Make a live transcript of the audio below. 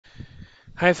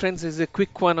Hi friends, this is a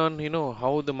quick one on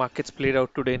how the markets played out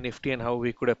today, Nifty, and how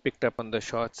we could have picked up on the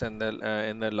shorts and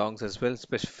the longs as well,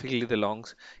 specifically the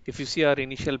longs. If you see, our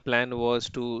initial plan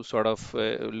was to sort of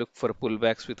look for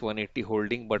pullbacks with 180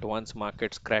 holding, but once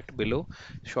markets cracked below,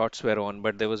 shorts were on,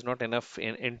 but there was not enough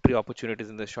entry opportunities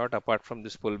in the short apart from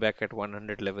this pullback at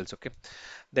 100 levels. Okay,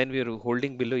 then we were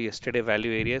holding below yesterday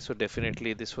value area, so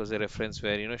definitely this was a reference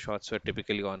where shorts were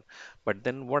typically on. But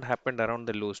then what happened around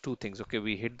the lows? Two things. Okay,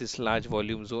 we hit this large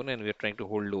volume zone and we're trying to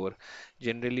hold lower.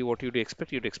 Generally, what you'd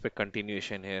expect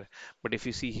continuation here. But if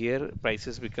you see here,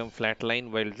 prices become flat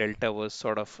line while delta was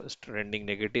sort of trending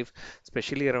negative,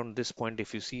 especially around this point.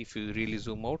 If you really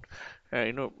zoom out,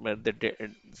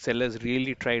 sellers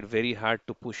really tried very hard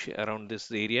to push around this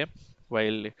area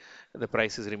while the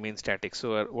prices remain static.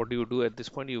 So what do you do at this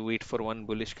point? You wait for one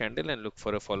bullish candle and look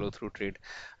for a follow through trade.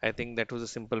 I think that was a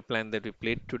simple plan that we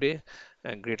played today.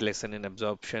 A great lesson in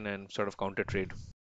absorption and sort of counter trade.